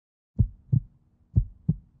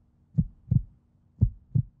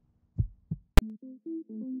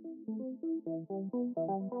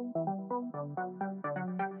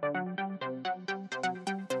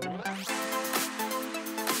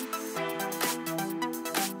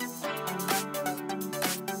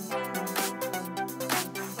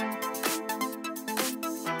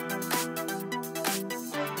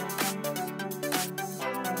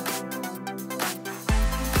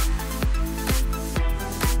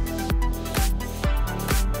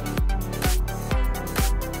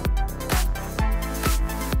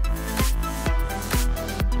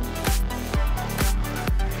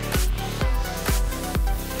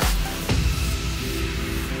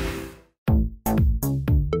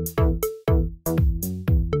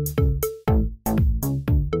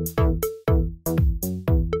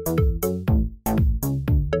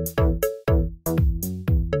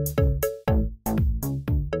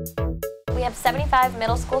We have 75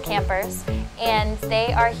 middle school campers, and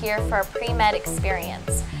they are here for a pre-med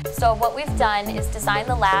experience. So what we've done is design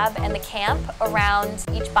the lab and the camp around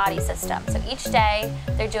each body system. So each day,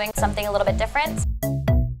 they're doing something a little bit different.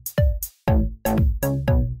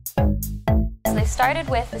 So they started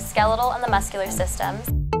with the skeletal and the muscular systems.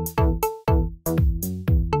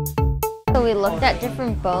 So we looked at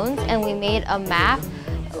different bones and we made a map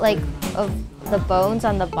of the bones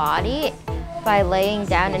on the body by laying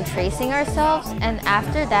down and tracing ourselves, and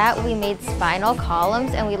after that we made spinal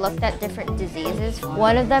columns and we looked at different diseases.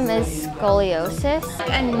 One of them is scoliosis.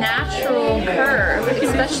 A natural curve,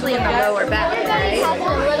 especially in the lower back,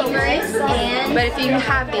 right? But if you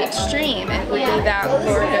have the extreme, it would be that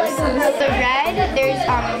lordosis. The red, there's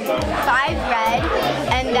 5 red,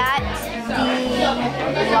 and that's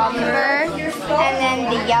the lumbar, and then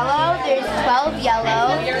the yellow, there's 12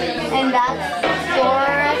 yellow, and that's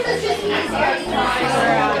thoracic,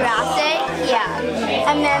 yeah.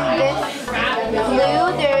 And then this blue,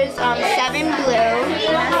 there's 7 blue,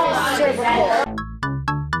 and that's the cervical.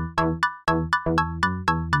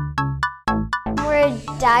 We're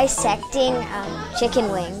dissecting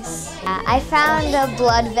chicken wings. I found a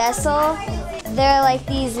blood vessel. They're like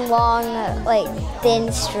these long,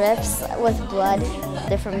 thin strips with blood.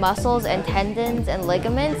 Different muscles and tendons and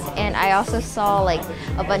ligaments, and I also saw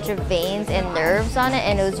a bunch of veins and nerves on it,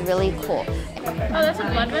 and it was really cool. Oh, that's a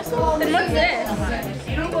blood vessel? Then what's this?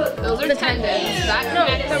 Those are the tendons. No,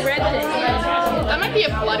 the red thing. That might be a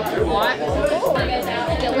blood clot.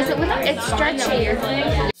 It's stretchy.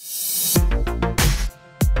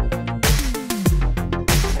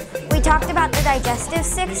 We talked about the digestive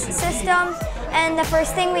system, and the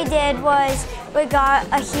first thing we did was we got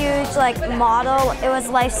a huge model. It was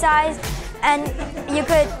life-size, and you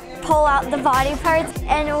could pull out the body parts,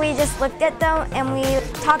 and we just looked at them and we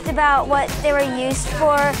talked about what they were used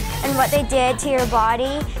for and what they did to your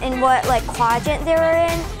body and what quadrant they were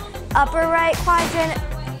in. Upper right quadrant,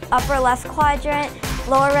 upper left quadrant,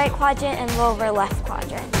 lower right quadrant, and lower left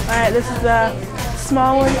quadrant. Alright, this is the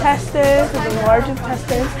small intestine, this is the large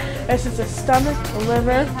intestine. This is the stomach, the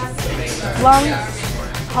liver, lungs,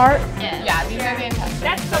 heart. Yeah, these are the intestines.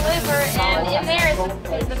 That's the liver, and in there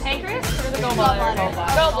is the pancreas or the gallbladder?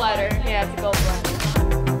 Gallbladder. Yeah, it's a gallbladder.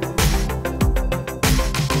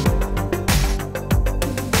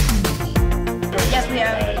 Yes, we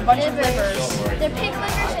have a bunch of livers. They're pig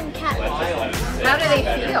livers and cat livers. How do they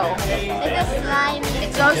feel? They feel slimy.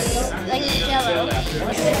 It goes like jello.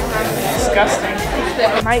 Disgusting.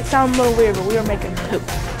 It might sound a little weird, but we were making poop.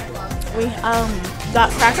 We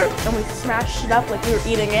got cracker and we smashed it up like we were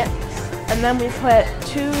eating it, and then we put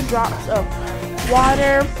 2 drops of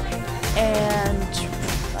water and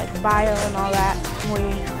bio and all that. We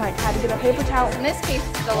had to get a paper towel. In this case,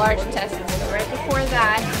 it's the large intestine. So right before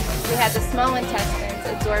that, we had the small intestines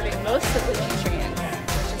absorbing most of the nutrients,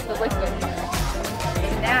 which is the liquid part.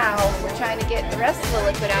 And now we're trying to get the rest of the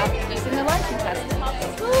liquid out using the large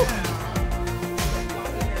intestines. Woo!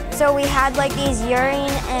 So we had these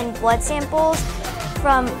urine and blood samples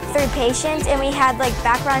from 3 patients, and we had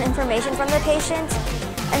background information from the patients.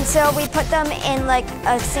 And so we put them in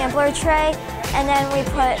a sampler tray, and then we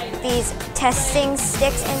put these testing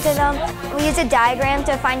sticks into them. We used a diagram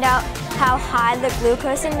to find out how high the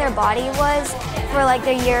glucose in their body was for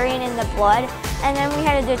their urine and the blood. And then we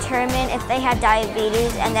had to determine if they had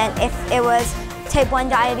diabetes, and then if it was type 1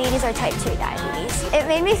 diabetes or type 2 diabetes. It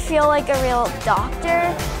made me feel like a real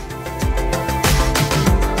doctor.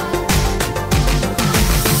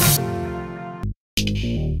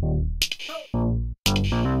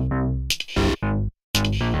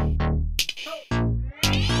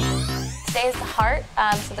 Today is the heart,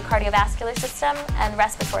 so the cardiovascular system, and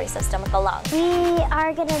respiratory system with the lung. We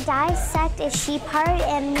are going to dissect a sheep heart,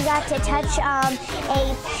 and we got to touch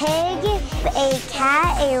a pig, a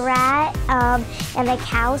cat, a rat, and a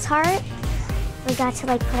cow's heart. We got to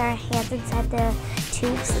put our hands inside the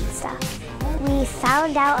tubes and stuff. We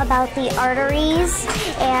found out about the arteries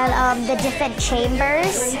and the different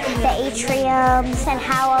chambers, the atriums, and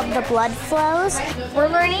how the blood flows. We're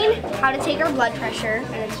learning how to take our blood pressure,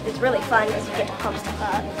 and it's really fun because you get to pump stuff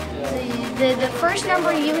up. The first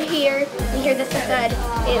number you hear this said,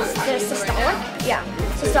 is the systolic. Yeah,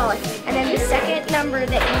 systolic. And then the second number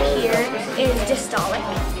that you hear is diastolic.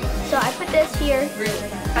 So I put this here.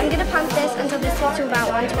 I'm going to pump this until this gets to about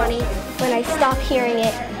 120. When I stop hearing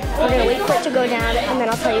it, we're going to wait for it to go down, and then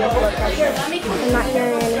I'll tell you the blood pressure. I'm not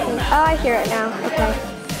hearing anything. Oh, I hear it now. Okay.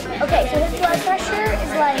 Okay, so his blood pressure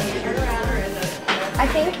is I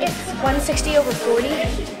think it's 160 over 40.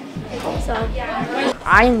 So.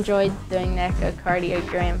 I enjoyed doing the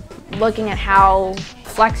echocardiogram, looking at how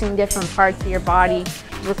flexing different parts of your body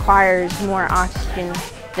requires more oxygen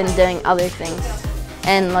than doing other things,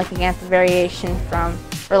 and looking at the variation from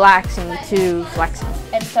relaxing to flexing.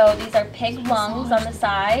 And so these are pig lungs on the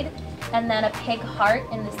side, and then a pig heart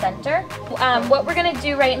in the center. What we're going to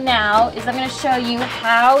do right now is I'm going to show you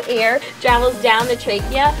how air travels down the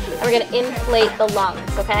trachea, and we're going to inflate the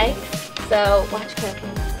lungs, okay? So watch carefully.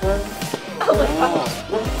 Oh my gosh.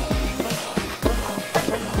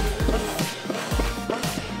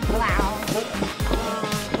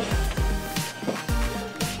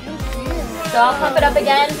 So I'll pump it up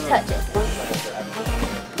again, touch it.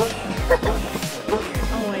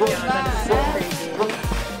 Oh my god, that's so crazy.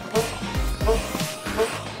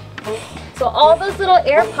 So all those little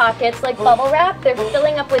air pockets, like bubble wrap, they're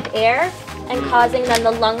filling up with air and causing then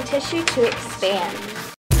the lung tissue to expand.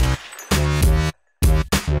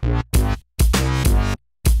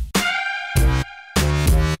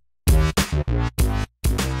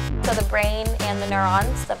 So the brain and the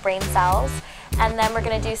neurons, the brain cells, and then we're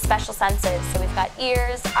going to do special senses. So we've got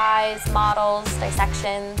ears, eyes, models,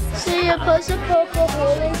 dissections. So you're supposed to poke a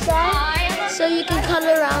hole inside so you can cut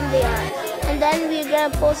around the eye. And then we're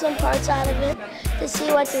going to pull some parts out of it to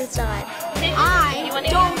see what's inside. I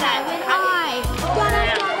don't have an eye.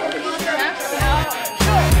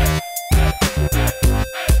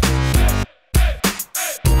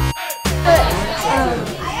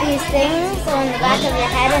 These things on the back of your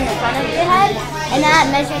head and the front of your head, and that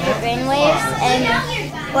measures your brain waves. And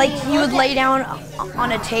you would lay down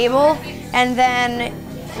on a table, and then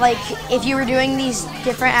if you were doing these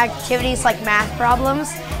different activities like math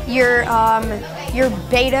problems, your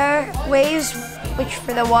beta waves, which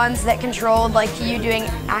for the ones that controlled you doing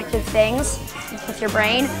active things with your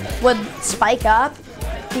brain, would spike up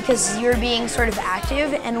because you were being sort of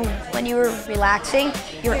active, and when you were relaxing,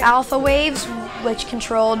 your alpha waves, which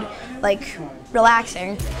controlled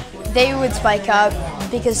relaxing, they would spike up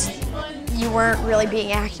because you weren't really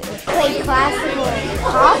being active. We played classical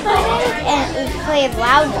pop, and we played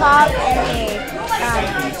loud pop,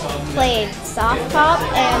 and we played soft pop,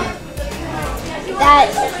 and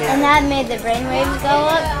that made the brain waves go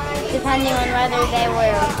up, depending on whether they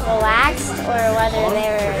were relaxed or whether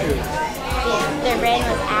their brain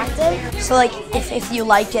was active. So if you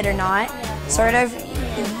liked it or not, sort of,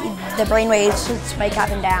 the brain waves would spike up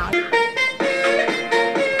and down.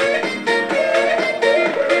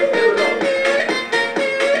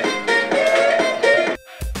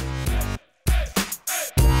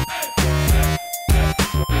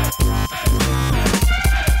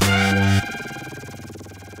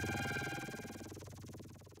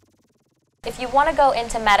 If you want to go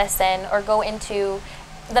into medicine or go into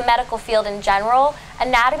the medical field in general,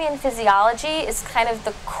 anatomy and physiology is kind of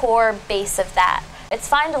the core base of that. It's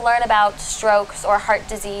fine to learn about strokes or heart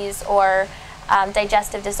disease or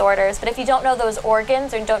digestive disorders, but if you don't know those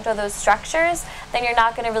organs or don't know those structures, then you're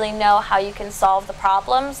not going to really know how you can solve the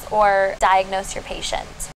problems or diagnose your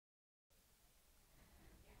patient.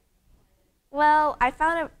 Well, I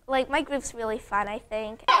found it, my group's really fun, I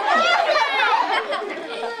think.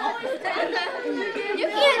 You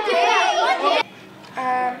can't do that.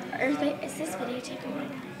 Is this videotape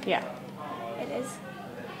on? Yeah. It is?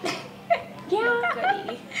 Yeah.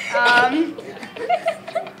 Goody.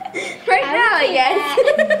 Right now, I guess.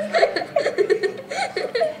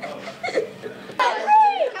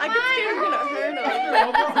 I can see I'm gonna hurt him.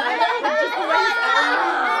 Just the way his arm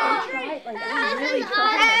moves. It's really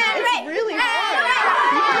hard. It's really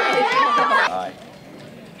hard.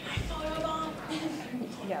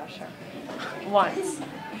 Yeah, sure. Once.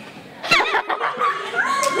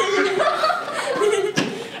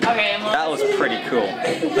 Okay, that was pretty cool.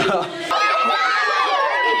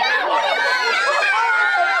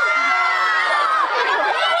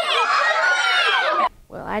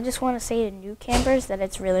 I just want to say to new campers that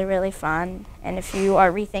it's really, really fun, and if you are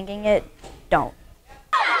rethinking it, don't.